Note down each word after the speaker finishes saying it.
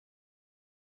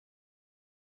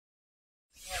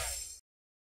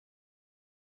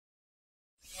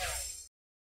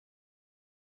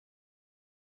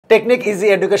Technique easy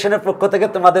এডুকেশনের পক্ষ থেকে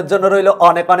তোমাদের জন্য রইল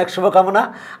অনেক অনেক শুভকামনা।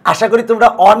 আশা করি তোমরা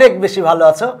অনেক বেশি ভালো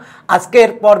আছো। আজকের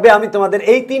পর্বে আমি তোমাদের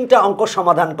এই তিনটা অঙ্ক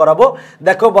সমাধান করাবো।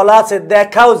 দেখো বলা আছে,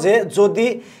 দেখাও যে যদি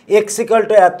এক্স ইকুয়াল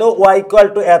টু এত, ওয়াই ইকুয়াল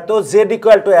টু এত, জেড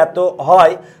ইকুয়াল টু এত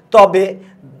হয়, তবে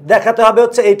দেখাতে হবে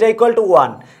হচ্ছে এইটা ইকুয়াল টু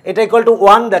 1, এটা ইকুয়াল টু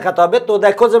 1 দেখাতে হবে। তো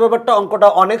দেখো যে ব্যাপারটা, অঙ্কটা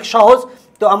অনেক সহজ।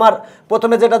 তো আমার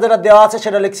প্রথমে যেটা দেওয়া আছে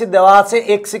সেটা লিখছি। দেওয়া আছে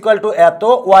এক্স ইকুয়াল টু এত,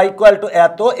 ওয়াই ইকুয়াল টু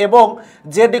এত এবং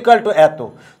জেড ইকুয়াল টু এত।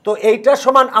 তো এইটা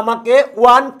সমান আমাকে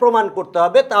 1 প্রমাণ করতে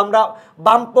হবে। তা আমরা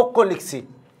বাম পক্ষ লিখছি।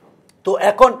 তো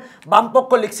এখন বাম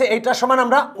পক্ষ লিখছে, এইটা সমান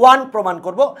আমরা 1 প্রমাণ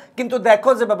করব। কিন্তু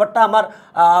দেখো যে ব্যাপারটা, আমার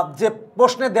যে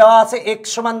প্রশ্নে দেওয়া আছে এক্স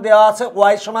সমান দেওয়া আছে,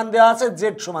 ওয়াই সমান দেওয়া আছে,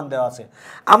 জেড সমান দেওয়া আছে।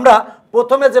 আমরা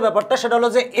প্রথমে যে ব্যাপারটা সেটা হলো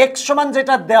যে এক্স সমান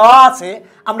যেটা দেওয়া আছে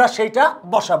আমরা সেইটা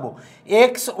বসাবো।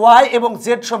 এক্স, ওয়াই এবং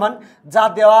জেড সমান যা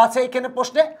দেওয়া আছে এখানে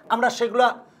প্রশ্নে আমরা সেগুলো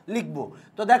লিখব।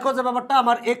 তো দেখো যে ব্যাপারটা,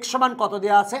 আমার এক্স সমান কত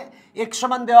দেওয়া আছে? এক্স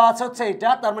সমান দেওয়া আছে হচ্ছে এইটা,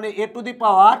 তার মানে এ to the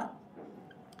power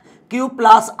Q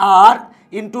plus R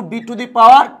into B to the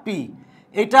power P.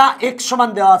 এটা এক্স সমান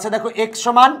দেওয়া আছে। দেখো এক্স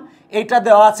সমান এইটা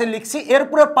দেওয়া আছে লিখছি।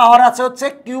 এরপরে পাওয়ার আছে হচ্ছে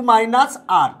কিউ মাইনাস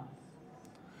আর।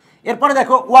 এরপরে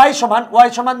দেখো ওয়াই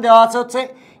সমান দেওয়া আছে হচ্ছে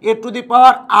এ to the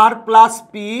power R plus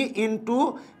P into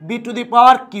B to the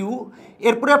power Q.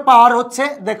 এরপরে পাওয়ার হচ্ছে,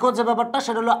 দেখো যে ব্যাপারটা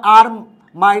সেটা হলো আর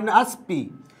মাইনাস পি।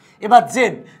 এবার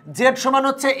জেড সমান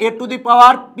হচ্ছে এ to the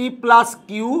power P plus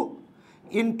Q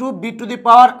into B to the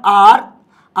পাওয়ার আর।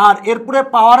 আর এরপরে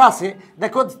পাওয়ার আছে,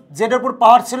 দেখো জেডের উপর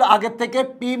পাওয়ার ছিল আগের থেকে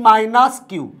পি মাইনাস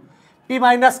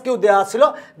কিউ দেওয়া ছিল।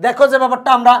 দেখো যে ব্যাপারটা,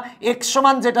 আমরা এক্স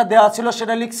সমান যেটা দেওয়া ছিল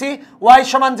সেটা লিখছি, ওয়াই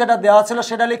সমান যেটা দেওয়া ছিল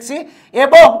সেটা লিখছি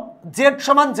এবং জেড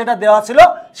সমান যেটা দেওয়া ছিল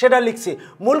সেটা লিখছি।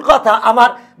 মূল কথা, আমার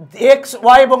এক্স,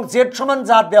 ওয়াই এবং জেড সমান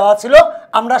যা দেওয়া ছিল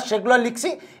আমরা সেগুলো লিখছি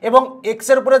এবং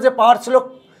এক্সের উপরে যে পাওয়ার ছিল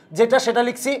যেটা সেটা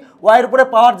লিখছি, ওয়াইয়ের উপরে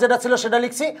পাওয়ার যেটা ছিল সেটা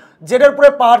লিখছি, জেডের উপরে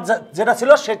পাওয়ার যেটা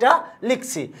ছিল সেটা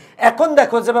লিখছি। এখন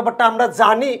দেখো যে ব্যাপারটা, আমরা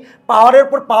জানি পাওয়ারের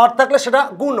উপর পাওয়ার থাকলে সেটা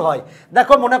গুণ হয়।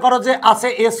 দেখো মনে করো যে আছে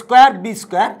এ স্কোয়ার বি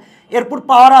স্কোয়ার, এরপর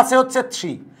পাওয়ার আছে হচ্ছে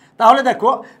 3। তাহলে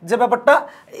দেখো যে ব্যাপারটা,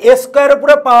 এ স্কোয়ারের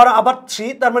উপরে পাওয়ার আবার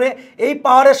 3, তার মানে এই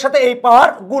পাওয়ারের সাথে এই পাওয়ার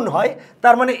গুণ হয়।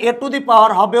 তার মানে এ টু দি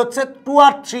পাওয়ার হবে হচ্ছে 2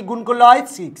 আর 3 গুণ করলে হয়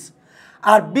 6।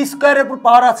 আর বি স্কোয়ারের উপর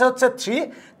পাওয়ার আছে হচ্ছে 3,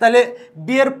 তাহলে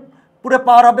বি এর পুরো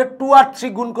পাওয়ার হবে 2 আর 3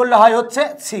 গুণ করলে হয় হচ্ছে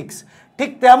 6। ঠিক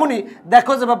তেমনই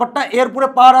দেখো যে ব্যাপারটা, এর পুরো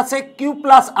পাওয়ার আছে কিউ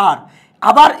প্লাস আর,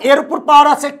 আবার এর উপর পাওয়ার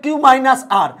আছে কিউ মাইনাস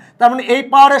আর। তার মানে এই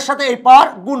পাওয়ারের সাথে এই পাওয়ার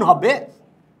গুণ হবে,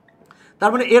 তার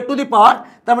মানে এ টু দি পাওয়ার,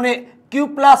 তার মানে কিউ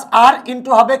প্লাস আর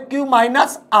ইন্টু হবে কিউ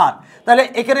মাইনাস আর। তাহলে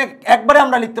এখানে একবারে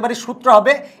আমরা লিখতে পারি, সূত্র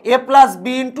হবে এ প্লাস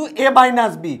বি ইন্টু এ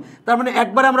মাইনাস বি। তার মানে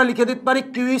একবারে আমরা লিখে দিতে পারি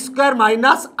Q square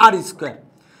minus R square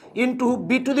into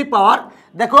B to the পাওয়ার।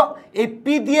 দেখো এই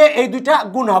পি দিয়ে এই দুইটা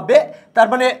গুণ হবে, তার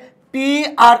মানে পি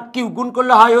আর কিউ গুণ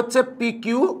করলে হয় হচ্ছে P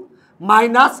Q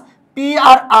minus P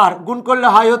R আর গুণ করলে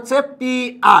হয় হচ্ছে পি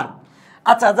আর।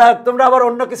 আচ্ছা, যাই হোক, তোমরা আবার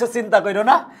অন্য কিছু চিন্তা করো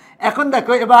না। এখন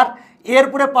দেখো, এবার এর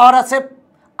পুরে পাওয়ার আছে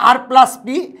আর প্লাস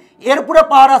পি, এর পুরে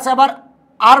পাওয়ার আছে আবার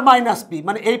আর মাইনাস পি,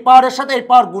 মানে এই পাওয়ারের সাথে এই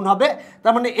পাওয়ার গুণ হবে।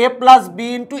 তার মানে এ প্লাস বি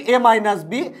ইন্টু এ মাইনাস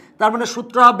বি। তার মানে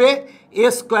সূত্র হবে এ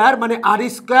স্কোয়ার মানে আর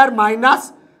স্কোয়ার মাইনাস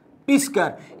পি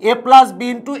স্কোয়ার। এ প্লাস বি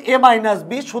ইন্টু এ মাইনাস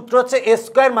বি, সূত্র হচ্ছে এ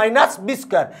স্কোয়ার মাইনাস বি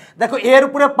স্কোয়ার। দেখো এর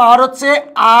উপরে পাওয়ার হচ্ছে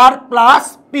আর প্লাস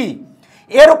পি,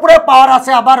 এর উপরে পাওয়ার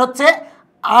আছে আবার হচ্ছে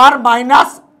আর মাইনাস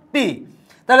পি।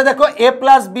 তাহলে দেখো এ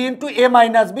প্লাস বি ইন্টু এ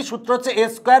মাইনাস বি, সূত্র হচ্ছে এ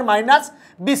স্কোয়ার মাইনাস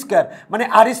বি স্কোয়ার, মানে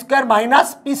আর স্কোয়ার মাইনাস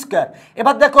পি স্কোয়ার।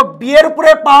 এবার দেখো বি এর উপরে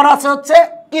পাওয়ার আছে হচ্ছে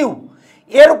কিউ,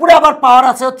 এর উপরে আবার পাওয়ার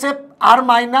আছে হচ্ছে আর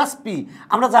মাইনাস পি।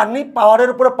 আমরা জানি পাওয়ারের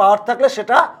উপরে পাওয়ার থাকলে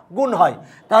সেটা গুণ হয়।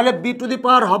 তাহলে বি টু দি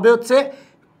পাওয়ার হবে হচ্ছে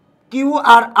কিউ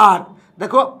আর আর।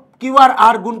 দেখো কিউ আর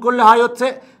আর গুণ করলে হয় হচ্ছে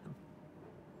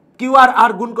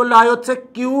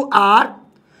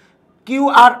Q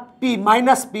R P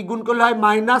minus P গুণ করলে হয়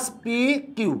মাইনাস পি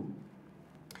কিউ।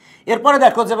 এরপরে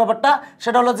দেখো যে ব্যাপারটা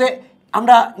সেটা হলো যে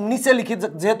আমরা নিচে লিখি,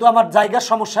 যেহেতু আমার জায়গার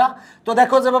সমস্যা। তো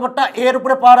দেখো যে ব্যাপারটা, এর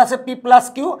উপরে পাওয়ার আছে পি প্লাস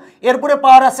কিউ, এর উপরে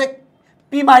পাওয়ার আছে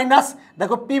পি মাইনাস,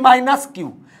 দেখো পি মাইনাস কিউ,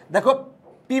 দেখো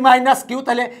পি মাইনাস কিউ।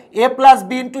 তাহলে এ প্লাস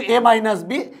বি ইন্টু এ মাইনাস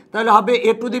বি, তাহলে হবে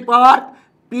এ to the power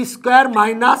P square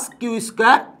minus Q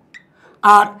square.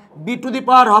 R B to the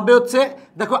পাওয়ার হবে হচ্ছে,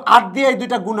 দেখো আর দিয়ে এই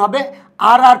দুইটা গুণ হবে,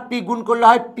 আর আর পি গুণ করলে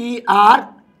হয় পি আর,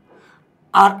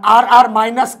 আর আর আর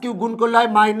মাইনাস কিউ গুণ করলে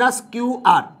হয় মাইনাস কিউ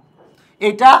আর।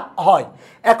 এইটা হয়।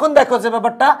 এখন দেখো যে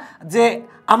ব্যাপারটা, যে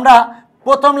আমরা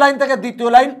প্রথম লাইন থেকে দ্বিতীয়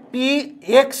line P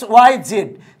x Y Z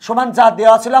সমান যা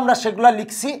দেওয়া ছিল আমরা সেগুলো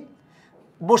লিখছি,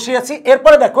 বসিয়েছি।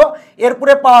 এরপরে দেখো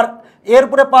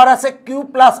এরপরে পাওয়ার আছে কিউ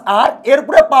প্লাস আর,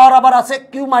 এরপরে পাওয়ার আবার আছে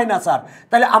কিউ মাইনাস আর।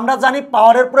 তাহলে আমরা জানি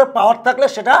পাওয়ারের পরে পাওয়ার থাকলে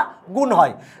সেটা গুণ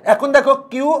হয়। এখন দেখো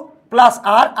কিউ প্লাস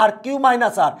আর আর কিউ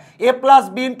মাইনাস আর এ প্লাস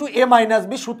বি ইন্টু এ মাইনাস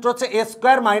বি, সূত্র হচ্ছে এ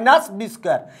square minus B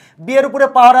square. B এর উপরে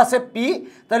পাওয়ার আছে পি,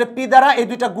 তাহলে পি দ্বারা এই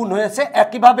দুইটা গুণ হয়েছে,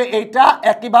 একইভাবে এইটা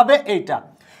একইভাবে এইটা।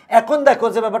 এখন দেখো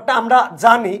যে ব্যাপারটা আমরা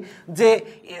জানি যে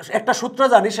একটা সূত্র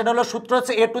জানি, সেটা হলো সূত্র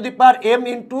হচ্ছে এ to the power M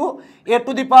into A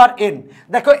to the power N.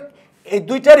 দেখো এই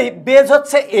দুইটারই বেজ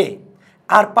হচ্ছে এ,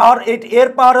 আর পাওয়ার এর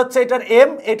পাওয়ার হচ্ছে এটার এম,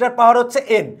 এটার পাওয়ার হচ্ছে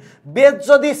এন। বেজ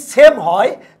যদি সেম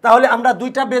হয় তাহলে আমরা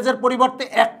দুইটা বেজের পরিবর্তে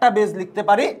একটা বেজ লিখতে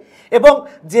পারি, এবং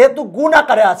যেহেতু গুণ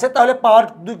আকারে আছে তাহলে পাওয়ার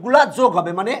দুইগুলা যোগ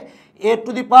হবে, মানে এ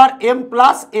to the power M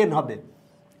plus N হবে।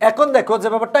 এখন দেখো যে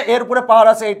ব্যাপারটা এর উপরে পাওয়ার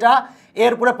আছে এইটা,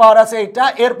 এর উপরে পাওয়ার আছে এইটা,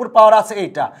 এর উপর পাওয়ার আছে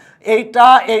এইটা, এইটা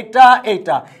এইটা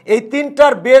এইটা, এই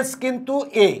তিনটার বেজ কিন্তু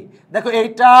এ। দেখো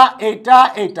এইটা এইটা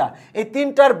এইটা, এই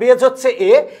তিনটার বেজ হচ্ছে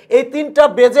এ। এই তিনটা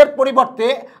বেজের পরিবর্তে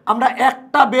আমরা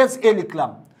একটা বেজ এ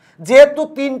লিখলাম, যেহেতু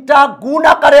তিনটা গুণ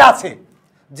আকারে আছে,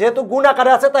 যেহেতু গুণ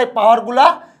আকারে আছে তাই পাওয়ারগুলা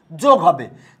যোগ হবে।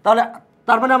 তাহলে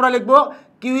তার মানে আমরা লিখবো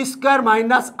কিউ স্কোয়ার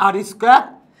মাইনাস আর স্কোয়ার।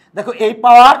 দেখো এই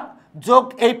পাওয়ার যোগ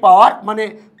এই পাওয়ার মানে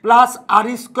প্লাস আর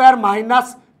স্কোয়ার মাইনাস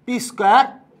পি স্কোয়ার,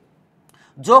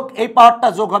 যোগ এই পাওয়ারটা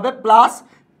যোগ হবে plus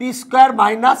P square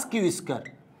minus Q square.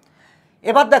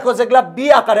 এবার দেখো যেগুলা বি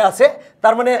আকারে আছে,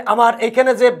 তার মানে আমার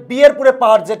এইখানে যে বি এর পুরে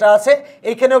পাওয়ার যেটা আছে,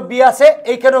 এইখানেও বি আছে,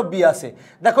 এইখানেও বি আছে।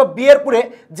 দেখো বি এর পুরে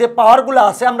যে পাওয়ারগুলো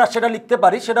আছে আমরা সেটা লিখতে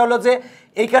পারি, সেটা হলো যে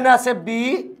এইখানে আছে বি,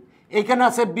 এইখানে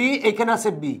আছে বি, এইখানে আছে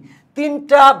বি,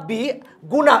 তিনটা বি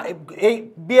গুণা এই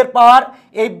বি এর পাওয়ার,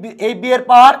 এই বি এর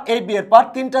পাওয়ার, এই বি এর পাওয়ার,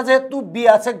 তিনটা যেহেতু বি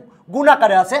আছে গুণ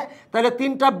আকারে আছে তাহলে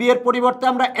তিনটা বি এর পরিবর্তে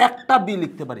আমরা একটা বি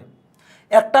লিখতে পারি।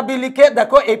 একটা বি লিখে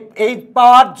দেখো এই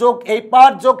পাওয়ার যোগ এই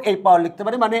পাওয়ার যোগ এই পাওয়ার লিখতে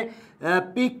পারি, মানে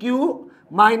P Q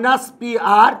minus P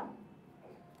R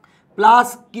plus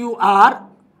Q R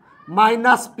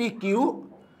minus P Q.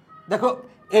 দেখো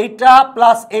এইটা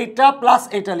প্লাস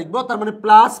এইটা লিখবো, তার মানে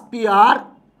plus P R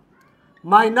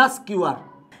minus Q R.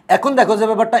 এখন দেখো যে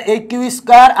ব্যাপারটা এই কিউ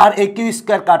স্কোয়ার আর এই কিউ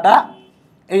স্কোয়ার কাটা,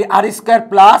 এই আর স্কোয়ার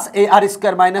প্লাস এই আর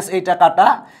স্কোয়ার মাইনাস এইটা কাটা,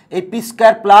 এই পি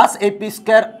স্কোয়ার প্লাস এই পি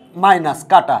স্কোয়ার মাইনাস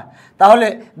কাটা। তাহলে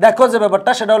দেখো যে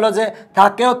ব্যাপারটা সেটা হলো যে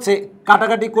থাকে হচ্ছে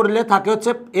কাটাকাটি করলে থাকে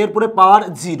হচ্ছে এরপরে পাওয়ার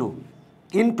 0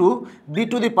 ইন্টু বি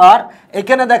টু দি পাওয়ার।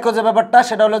 এখানে দেখো যে ব্যাপারটা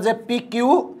সেটা হলো যে পি কিউ,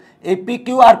 এই P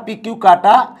Q R P Q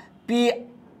কাটা, পি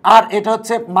আর এটা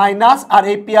হচ্ছে মাইনাস আর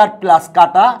এই পি আর প্লাস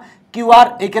কাটা, কিউ আর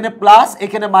এখানে প্লাস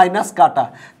এখানে মাইনাস কাটা।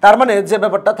 তার মানে যে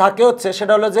ব্যাপারটা থাকে হচ্ছে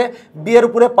সেটা হলো যে বি এর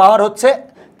উপরে পাওয়ার হচ্ছে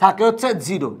থাকে হচ্ছে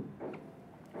 0,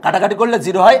 কাটাকাটি করলে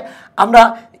 0 হয়। আমরা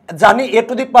জানি এ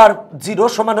টু দি পাওয়ার 0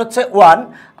 সমান হচ্ছে 1,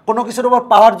 কোনো কিছুর উপর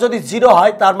পাওয়ার যদি 0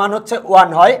 হয় তার মান হচ্ছে 1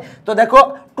 হয়। তো দেখো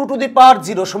 2 টু দি পাওয়ার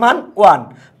 0 সমান 1,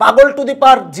 পাগল টু দি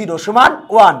পাওয়ার 0 সমান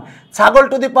 1, ছাগল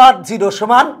টু দি পাওয়ার 0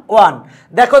 সমান 1।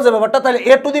 দেখো যে ব্যাপারটা তাহলে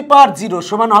এ টু দি পাওয়ার 0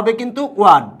 সমান হবে কিন্তু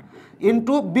 1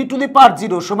 ইন্টু বি টু দি পাওয়ার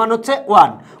 0 সমান হচ্ছে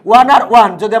 1। 1 আর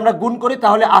 1 যদি আমরা গুণ করি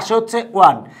তাহলে আসে হচ্ছে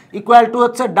 1 ইকুয়াল টু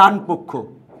হচ্ছে ডান পক্ষ।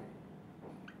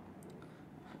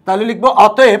 তাহলে লিখবো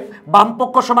অতএব বাম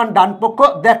পক্ষ সমান ডান পক্ষ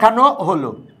দেখানো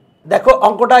হলো। দেখো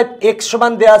অঙ্কটায় এক্স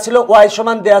সমান দেওয়া ছিল, ওয়াই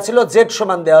সমান দেওয়া ছিল, জেড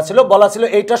সমান দেওয়া ছিল, বলা ছিল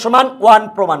এইটা সমান 1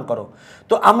 প্রমাণ করো।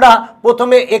 তো আমরা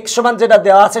প্রথমে এক্স সমান যেটা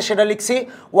দেওয়া আছে সেটা লিখছি,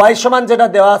 ওয়াই সমান যেটা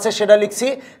দেওয়া আছে সেটা লিখছি,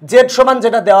 জেড সমান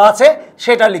যেটা দেওয়া আছে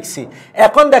সেটা লিখছি।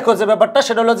 এখন দেখো যে ব্যাপারটা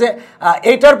সেটা হলো যে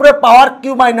এইটার উপরে পাওয়ার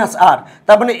কিউ মাইনাস আর,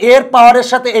 তার মানে এর পাওয়ারের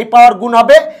সাথে এই পাওয়ার গুণ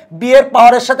হবে, বি এর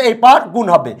পাওয়ারের সাথে এই পাওয়ার গুণ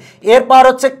হবে। এর পাওয়ার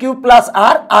হচ্ছে কিউ প্লাস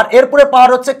আর, আর এর উপরে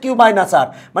পাওয়ার হচ্ছে কিউ মাইনাস আর,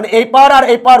 মানে এই পাওয়ার আর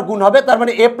এই পাওয়ার গুণ হবে, তার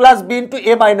মানে এ প্লাস বি ইন্টু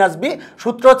এ মাইনাস বি,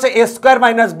 সূত্র হচ্ছে এ স্কোয়ার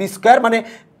মাইনাস বি স্কোয়ার, মানে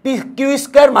পি কিউ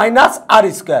স্কোয়ার মাইনাস আর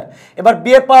স্কোয়ার। এবার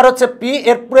বি এর পাওয়ার হচ্ছে পি,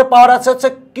 এর পুরো পাওয়ার আছে হচ্ছে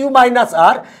কিউ মাইনাস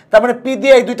আর, তার মানে পি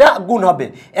দিয়ে এই দুইটা গুণ হবে।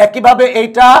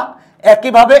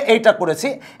 একইভাবে এইটা করেছি।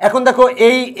 এখন দেখো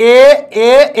এই এ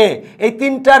এ এ এই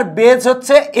তিনটার বেজ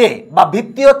হচ্ছে এ বা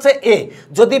ভিত্তি হচ্ছে এ।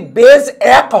 যদি বেজ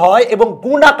এক হয় এবং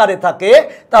গুণ আকারে থাকে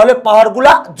তাহলে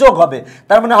পাওয়ারগুলা যোগ হবে,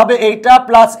 তার মানে হবে এইটা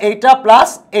প্লাস এইটা প্লাস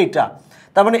এইটা,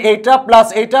 তার মানে এইটা প্লাস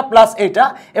এইটা প্লাস এইটা।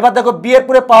 এবার দেখো বি এর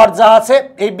পুরে পাওয়ার যা আছে,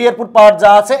 এই বি এর পুর পাওয়ার যা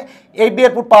আছে, এই বি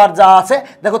এর পুর পাওয়ার যা আছে,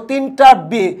 দেখো তিনটা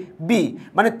বি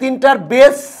মানে তিনটার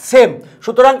বেস সেম,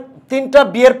 সুতরাং তিনটা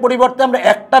বি এর পরিবর্তে আমরা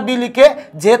একটা বি লিখে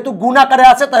যেহেতু গুণ আকারে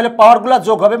আছে তাহলে পাওয়ারগুলো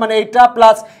যোগ হবে, মানে এইটা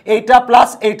প্লাস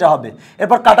এইটা হবে।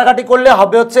 এরপর কাটাকাটি করলে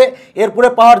হবে হচ্ছে এর পুরে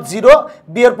পাওয়ার 0,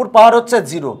 বি এর পুর পাওয়ার হচ্ছে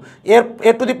 0,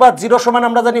 এর টু দি পাওয়ার 0 সমান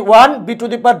আমরা জানি 1, বি টু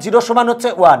দি পাওয়ার 0 সমান হচ্ছে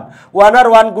 1, 1 আর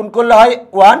 1 গুণ করলে হয়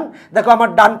 1। দেখো আমার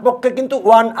ডান পক্ষে কিন্তু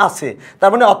 1 আছে, তার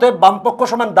মানে অতএব বাম পক্ষ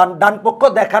সমান ডান পক্ষ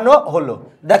দেখানো হলো।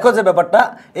 দেখো যে ব্যাপারটা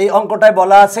এই অঙ্কটায়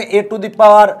বলা আছে এ to the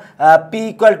power P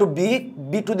equal to B,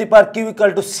 B to the power Q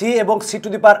equal to C এবং C to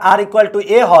the power R equal to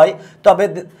এ হয়, তবে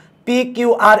P Q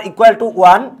R equal to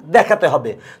 1 দেখাতে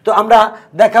হবে। তো আমরা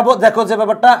দেখাবো, দেখো যে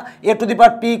ব্যাপারটা এ to the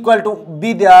power P equal to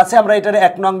B দেওয়া আছে, আমরা এটারে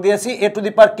 1 নং দিয়েছি। এ to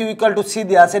the power Q equal to C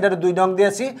দেওয়া আছে, এটারে 2 নং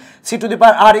দিয়েছি। C to the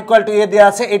power R equal to এ দেওয়া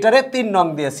আছে, এটারে 3 নং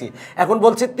দিয়েছি। এখন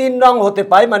বলছি 3 নং হতে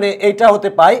পাই, মানে এইটা হতে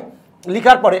পাই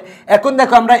লিখার পরে। এখন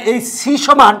দেখো আমরা এই সি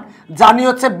সমান জানি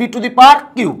হচ্ছে B to the power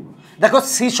Q. দেখো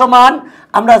সি সমান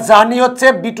আমরা জানি হচ্ছে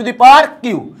B to the power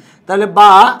Q, তাহলে বা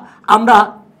আমরা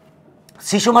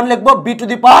সি সমান লিখবো B to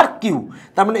the power Q.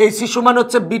 তার মানে এই সি সমান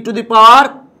হচ্ছে B to the power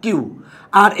Q,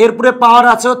 আর এরপরে পাওয়ার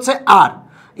আছে হচ্ছে আর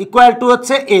ইকুয়াল টু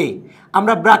হচ্ছে এ।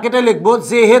 আমরা ব্র্যাকেটে লিখবো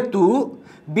যেহেতু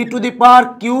B to the power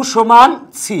Q সমান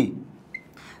সি।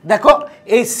 দেখো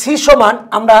এই সি সমান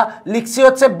আমরা লিখছি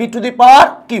হচ্ছে B to the power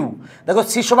Q. দেখো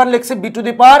সি সমান লিখছি B to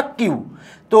the power Q.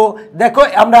 তো দেখো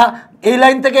আমরা এই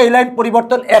লাইন থেকে এই লাইন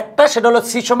পরিবর্তন একটা, সেটা হলো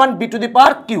সি সমান B to the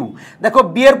power Q. দেখো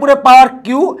বি এর উপরে পাওয়ার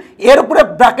কিউ, এর উপরে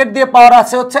ব্র্যাকেট দিয়ে পাওয়ার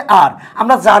আছে হচ্ছে আর।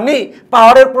 আমরা জানি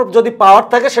পাওয়ারের উপর যদি পাওয়ার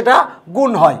থাকে সেটা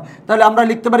গুণ হয়, তাহলে আমরা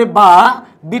লিখতে পারি বা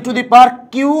B to the power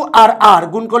Q R আর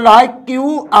গুণ করলে হয় কিউ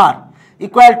আর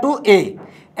ইকুয়াল টু এ।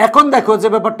 এখন দেখো যে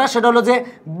ব্যাপারটা সেটা হলো যে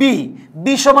বি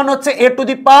বি সমান হচ্ছে এ টু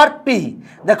দি পাওয়ার পি।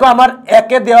 দেখো আমার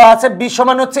একে দেওয়া আছে বি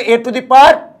সমান হচ্ছে এ টু দি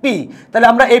পাওয়ার পি, তাহলে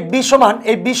আমরা এই বি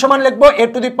সমান লিখবো এ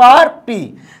টু দি পাওয়ার পি।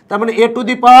 তার মানে এ টু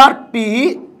দি পাওয়ার পি,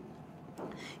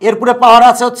 এরপরে পাওয়ার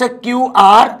আছে হচ্ছে কিউ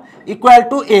আর ইকুয়াল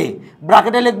টু এ।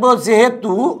 ব্র্যাকেটে লিখবো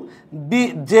যেহেতু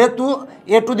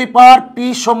এ টু দি পাওয়ার পি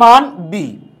সমান বি।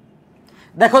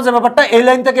 দেখো যে ব্যাপারটা এই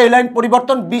লাইন থেকে এই লাইন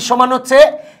পরিবর্তন, বি সমান হচ্ছে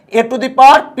এ to the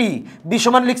power P, B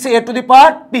সমান লিখছে এ টু দি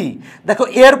পাওয়ার পি। দেখো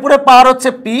এর পুরে পাওয়ার হচ্ছে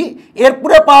পি, এর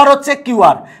পুরে পাওয়ার হচ্ছে কিউ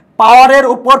আর। পাওয়ারের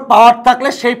উপর পাওয়ার থাকলে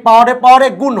সেই পাওয়ারে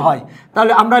গুণ হয়,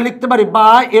 তাহলে আমরা লিখতে পারি বা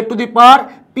এ to the power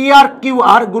P R Q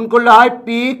R গুণ করলে হয়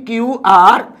P Q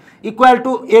R equal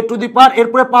to A to the পাওয়ার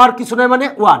এরপরে পাওয়ার কিছু নয় মানে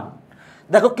 1।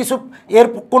 দেখো কিছু এর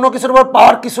কোনো কিছুর উপর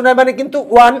পাওয়ার কিছু নয় মানে কিন্তু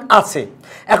 1 আছে।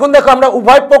 এখন দেখো আমরা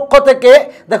উভয় পক্ষ থেকে,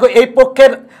 দেখো এই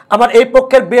পক্ষের আমার এই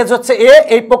পক্ষের বেজ হচ্ছে এ,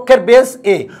 এই পক্ষের বেজ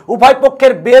এ, উভয়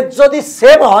পক্ষের বেজ যদি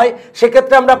সেম হয়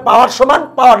সেক্ষেত্রে আমরা পাওয়ার সমান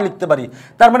পাওয়ার লিখতে পারি।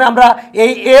 তার মানে আমরা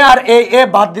এই এ আর এ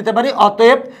বাদ দিতে পারি,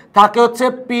 অতএব থাকে হচ্ছে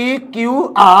P Q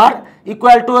R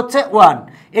equal to হচ্ছে 1।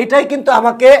 এইটাই কিন্তু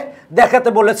আমাকে দেখাতে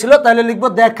বলেছিল, তাহলে লিখবো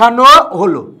দেখানো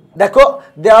হলো। দেখো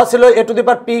দেওয়া ছিল এ to the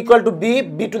power P equal to B,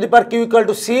 B to the power Q equal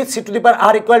to C, C to the power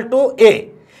R equal to এ।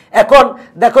 এখন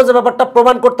দেখো যে ব্যাপারটা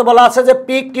প্রমাণ করতে বলা আছে যে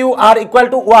P Q R equal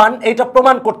to 1, এইটা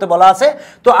প্রমাণ করতে বলা আছে।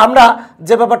 তো আমরা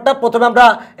যে ব্যাপারটা প্রথমে আমরা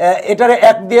এটারে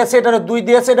 1 দিয়েছি, এটারে 2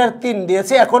 দিয়েছি, এটারে 3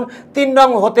 দিয়েছি। এখন 3 নং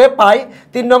হতে পাই,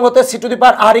 3 নং হতে C to the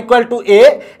power R equal to এ।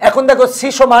 এখন দেখো সি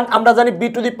সমান আমরা জানি B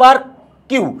to the power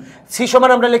Q, C সমান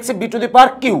আমরা লিখছি B to the power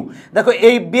Q. দেখো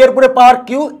এই বি এর পুরে পাওয়ার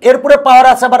কিউ, এর পুরে পাওয়ার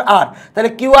আছে আবার আর, তাহলে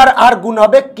কিউ আর আর গুণ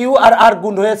হবে, কিউ আর আর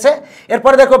গুণ হয়েছে।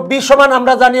 এরপরে দেখো বি সমান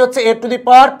আমরা জানি হচ্ছে এ টু দি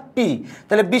পাওয়ার পি,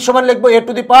 তাহলে বি সমান লিখবো এ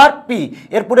টু দি পাওয়ার পি,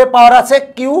 এর পুরে পাওয়ার আছে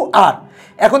কিউ আর।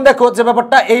 এখন দেখো যে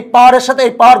ব্যাপারটা এই পাওয়ারের সাথে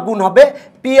এই পাওয়ার গুণ হবে,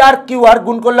 পি আর কিউ আর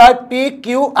গুণ করলে হয় পি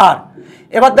কিউ আর।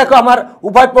 এবার দেখো আমার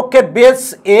উভয় পক্ষের বেজ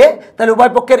এ, তাহলে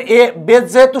উভয় পক্ষের এ বেজ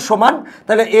যেহেতু সমান,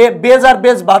 তাহলে এ বেজ আর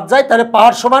বেজ বাদ যায়, তাহলে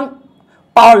পাওয়ার সমান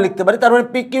পাওয়ার লিখতে পারি। তার মানে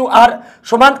পি কিউ আর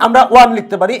সমান আমরা 1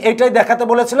 লিখতে পারি। এইটাই দেখাতে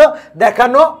বলেছিল,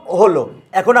 দেখানো হলো।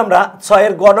 এখন আমরা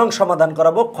 6-এর গ নং সমাধান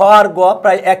করাবো। খ আর গ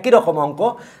প্রায় একই রকম অঙ্ক।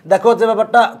 দেখো যে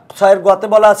ব্যাপারটা 6-এর গতে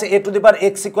বলা আছে এ to the power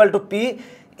x equal to P,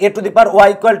 A to the power y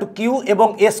equal to Q এবং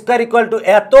এ স্কোয়ার ইকুয়াল টু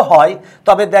এত হয়,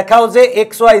 তবে দেখাও যে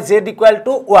x Y Z equal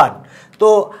to 1।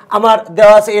 তো আমার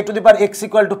দেওয়া আছে এ to the power x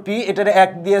equal to P, এটারে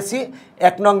 1 দিয়েছি,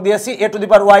 1 নং দিয়েছি। এ to the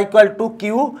power y equal to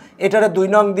Q, এটারে 2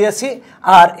 নং দিয়েছি।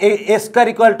 আর এই এ স্কোয়ার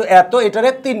ইকুয়াল টু এত, এটারে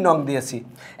 3 নং দিয়েছি।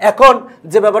 এখন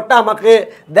যে ব্যাপারটা আমাকে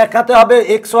দেখাতে হবে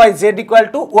x Y Z equal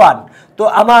to 1। তো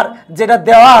আমার যেটা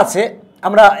দেওয়া আছে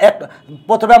আমরা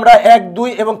প্রথমে আমরা 1, 2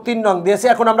 এবং 3 নং দিয়েছি।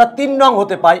 এখন আমরা 3 নং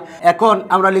হতে পাই। এখন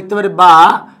আমরা লিখতে পারি বা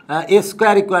এ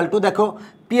স্কোয়ার ইকুয়াল টু, দেখো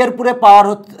পি এর পুরে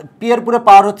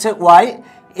পাওয়ার হচ্ছে ওয়াই,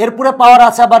 এর পুরে পাওয়ার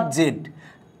আছে আবার জেড,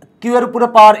 কিউ এর উপরে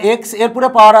পাওয়ার এক্স, এর পুরে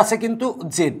পাওয়ার আছে কিন্তু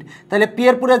জেড। তাহলে পি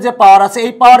এর পুরে যে পাওয়ার আছে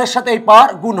এই পাওয়ারের সাথে এই পাওয়ার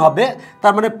গুণ হবে,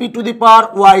 তার মানে P to the power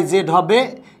y Z হবে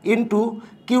ইন্টু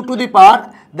কিউ টু দি পাওয়ার,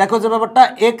 দেখো যে ব্যাপারটা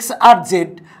এক্স আর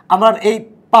জেড, আমার এই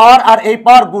পাওয়ার আর এই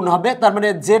পাওয়ার গুণ হবে, তার মানে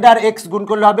জেড আর এক্স গুণ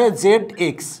করলে হবে জেড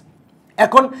এক্স।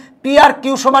 এখন পি আর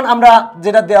কিউ সমান আমরা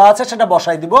যেটা দেওয়া আছে সেটা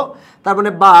বসাই দিব। তার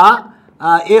মানে বা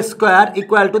এ স্কোয়ার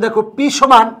ইকুয়াল টু, দেখো পি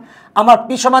সমান আমার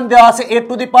পি সমান দেওয়া আছে এ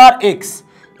to the power x,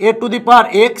 A to the power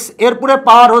x, এর পুরে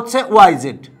পাওয়ার হচ্ছে ওয়াই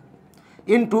জেড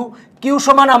ইন্টু কিউ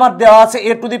সমান আমার দেওয়া আছে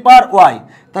এ টু দি পাওয়ার ওয়াই,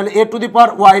 তাহলে এ টু দি পাওয়ার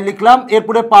ওয়াই লিখলাম, এর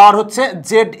পুরে পাওয়ার হচ্ছে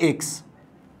জেড এক্স।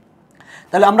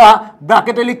 তাহলে আমরা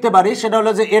ব্র্যাকেটে লিখতে পারি সেটা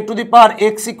হলো যে এ to the power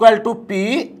x equal to P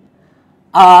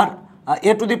R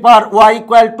A to the power y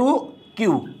equal to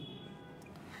Q.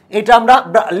 এটা আমরা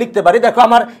লিখতে পারি। দেখো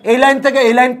আমার এই লাইন থেকে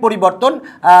এই লাইন পরিবর্তন,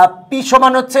 পি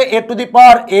সমান হচ্ছে এ to the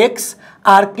power x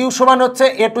R Q সমান হচ্ছে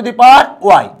এ টু দি পাওয়ার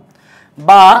ওয়াই,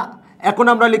 বা এখন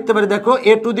আমরা লিখতে পারি দেখো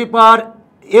এ to the power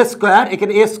A square,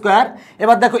 এখানে এ স্কোয়ার।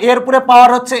 এবার দেখো এর পুরে পাওয়ার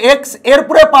হচ্ছে এক্স, এর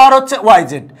পুরে পাওয়ার হচ্ছে ওয়াই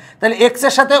জেড, তাহলে এক্স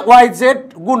এর সাথে ওয়াই জেড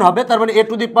গুণ হবে, তার মানে এ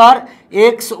to the power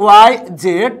x Y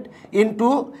Z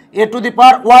into A to the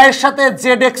power y এর সাথে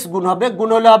জেড এক্স গুণ হবে, গুণ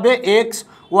হলে হবে এক্স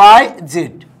ওয়াই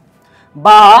জেড,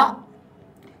 বা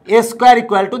এ স্কোয়ার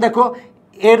ইকুয়াল টু, দেখো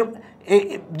এর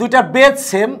দুইটা বেজ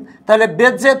সেম, তাহলে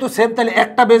বেজ যেহেতু সেম তাহলে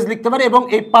একটা বেজ লিখতে পারি এবং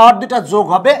এই পাওয়ার দুইটা যোগ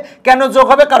হবে। কেন যোগ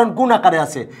হবে? কারণ গুণ আকারে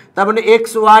আছে, তার মানে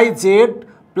x Y Z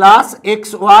plus x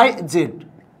Y Z,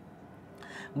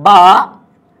 বা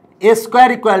এ square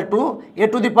equal to A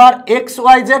to the power x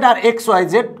Y Z R x Y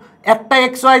Z, একটা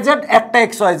এক্স ওয়াই জেড একটা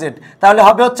এক্স ওয়াই জেড, তাহলে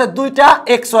হবে হচ্ছে দুইটা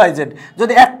এক্স ওয়াই জেড।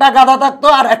 যদি একটা গাধা থাকতো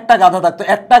আর একটা গাধা থাকতো,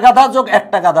 একটা গাধা যোগ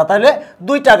একটা গাধা, তাহলে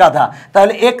দুইটা গাধা,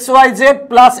 তাহলে x Y Z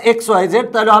plus x Y Z,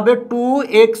 তাহলে হবে টু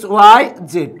এক্স ওয়াই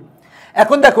জেড।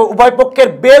 এখন দেখো উভয় পক্ষের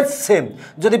বেজ সেম,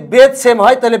 যদি বেজ সেম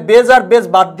হয় তাহলে বেজ আর বেজ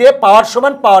বাদ দিয়ে পাওয়ার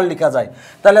সমান পাওয়ার লেখা যায়,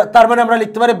 তাহলে তার মানে আমরা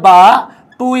লিখতে পারি বা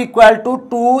two equal to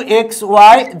two x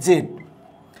Y Z,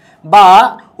 বা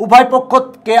উভয়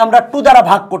পক্ষকে আমরা টু দ্বারা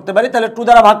ভাগ করতে পারি, তাহলে টু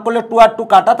দ্বারা ভাগ করলে টু আর টু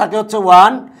কাটা থাকে হচ্ছে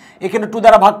ওয়ান, এখানে টু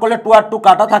দ্বারা ভাগ করলে টু আর টু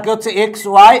কাটা থাকে হচ্ছে এক্স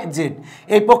ওয়াই জেড,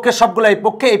 এই পক্ষের সবগুলো এই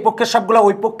পক্ষে, এই পক্ষের সবগুলো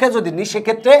ওই পক্ষে যদি নিই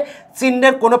সেক্ষেত্রে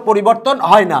চিহ্নের কোনো পরিবর্তন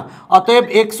হয় না, অতএব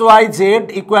x Y Z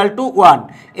equal to one,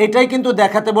 এটাই কিন্তু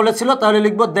দেখাতে বলেছিল, তাহলে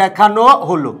লিখবো দেখানো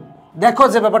হলো। দেখো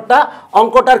যে ব্যাপারটা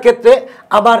অঙ্কটার ক্ষেত্রে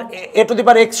আবার এ টু দি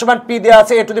পাওয়ার এক্স সমান পি দেওয়া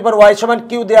আছে, এ টু দি পাওয়ার ওয়াই সমান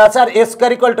কিউ দেওয়া আছে, আর এ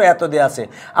স্কোয়ার ইকুয়াল টু এত দেওয়া আছে,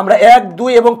 আমরা 1 2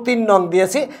 এবং 3 নং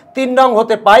দিয়েছি, 3 নং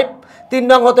হতে পাই, 3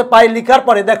 নং হতে পাই লিখার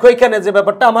পরে দেখো এখানে যে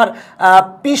ব্যাপারটা আমার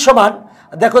পি সমান,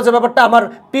 দেখো যে ব্যাপারটা আমার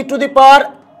P to the power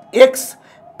x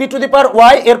P to the power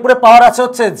y, এরপরে পাওয়ার আছে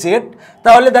হচ্ছে জেড,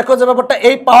 তাহলে দেখো যে ব্যাপারটা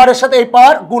এই পাওয়ারের সাথে এই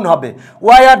পাওয়ার গুণ হবে,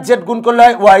 ওয়াই আর জেড গুণ করলে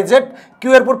হয় ওয়াই জেড,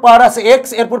 কিউ এরপর পাওয়ার আছে এক্স,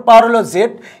 এরপর পাওয়ার হলো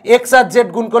জেড, এক্স আর জেড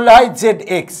গুণ করলে হয় জেড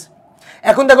এক্স।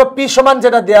 এখন দেখো পি সমান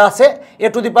যেটা দেওয়া আছে এ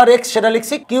টু দি পাওয়ার এক্স সেটা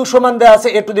লিখছি, কিউ সমান দেওয়া আছে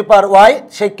এ টু দি পাওয়ার ওয়াই,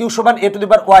 সেই কিউ সমান এ টু দি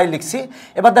পাওয়ার ওয়াই লিখছি।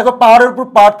 এবার দেখো পাওয়ারের উপর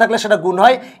পাওয়ার থাকলে সেটা গুণ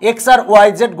হয়, এক্স আর ওয়াই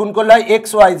জেড গুণ করলে হয়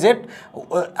এক্স ওয়াই জেড,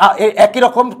 একই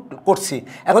রকম করছি।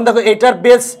 এখন দেখো এটার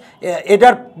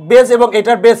বেস এবং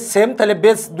এটার বেস সেম, তাহলে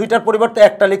বেস দুইটার পরিবর্তে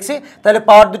একটা লিখছি, তাহলে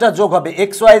পাওয়ার দুইটা যোগ হবে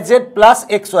x Y Z plus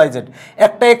x Y Z,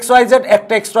 একটা এক্স ওয়াই জেড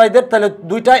একটা এক্স ওয়াই জেড, তাহলে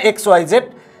দুইটা এক্স ওয়াই জেড।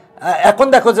 এখন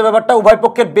দেখো যে ব্যাপারটা উভয়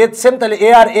পক্ষের বেজ সেম, তাহলে এ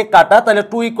আর এ কাটা, তাহলে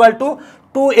two equal to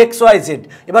two x Y Z.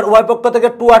 এবার উভয় পক্ষ থেকে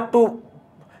টু আর টু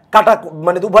কাটা,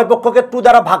 মানে উভয় পক্ষকে টু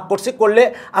দ্বারা ভাগ করছি, করলে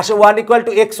আসে one equal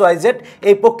to x Y Z,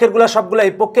 এই পক্ষেরগুলো সবগুলো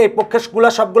এই পক্ষে, এই পক্ষেরগুলো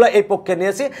সবগুলো এই পক্ষে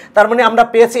নিয়েছি, তার মানে আমরা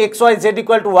পেয়েছি x Y Z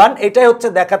equal to one, এটাই হচ্ছে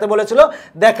দেখাতে বলেছিল,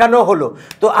 দেখানো হলো।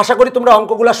 তো আশা করি তোমরা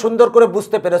অঙ্কগুলো সুন্দর করে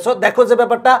বুঝতে পেরেছো। দেখো যে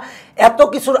ব্যাপারটা এত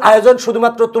কিছুর আয়োজন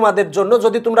শুধুমাত্র তোমাদের জন্য,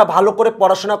 যদি তোমরা ভালো করে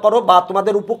পড়াশোনা করো বা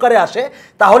তোমাদের উপকারে আসে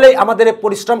তাহলেই আমাদের এই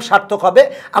পরিশ্রম সার্থক হবে।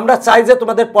 আমরা চাই যে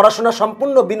তোমাদের পড়াশোনা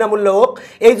সম্পূর্ণ বিনামূল্যে হোক,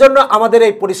 এই জন্য আমাদের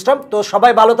এই পরিশ্রম। তো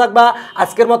সবাই ভালো থাকবা,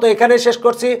 আজকের মতো এখানেই শেষ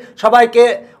করছি। সবাইকে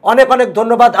অনেক অনেক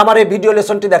ধন্যবাদ আমার এই ভিডিও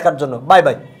লেসনটি দেখার জন্য। Bye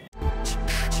bye.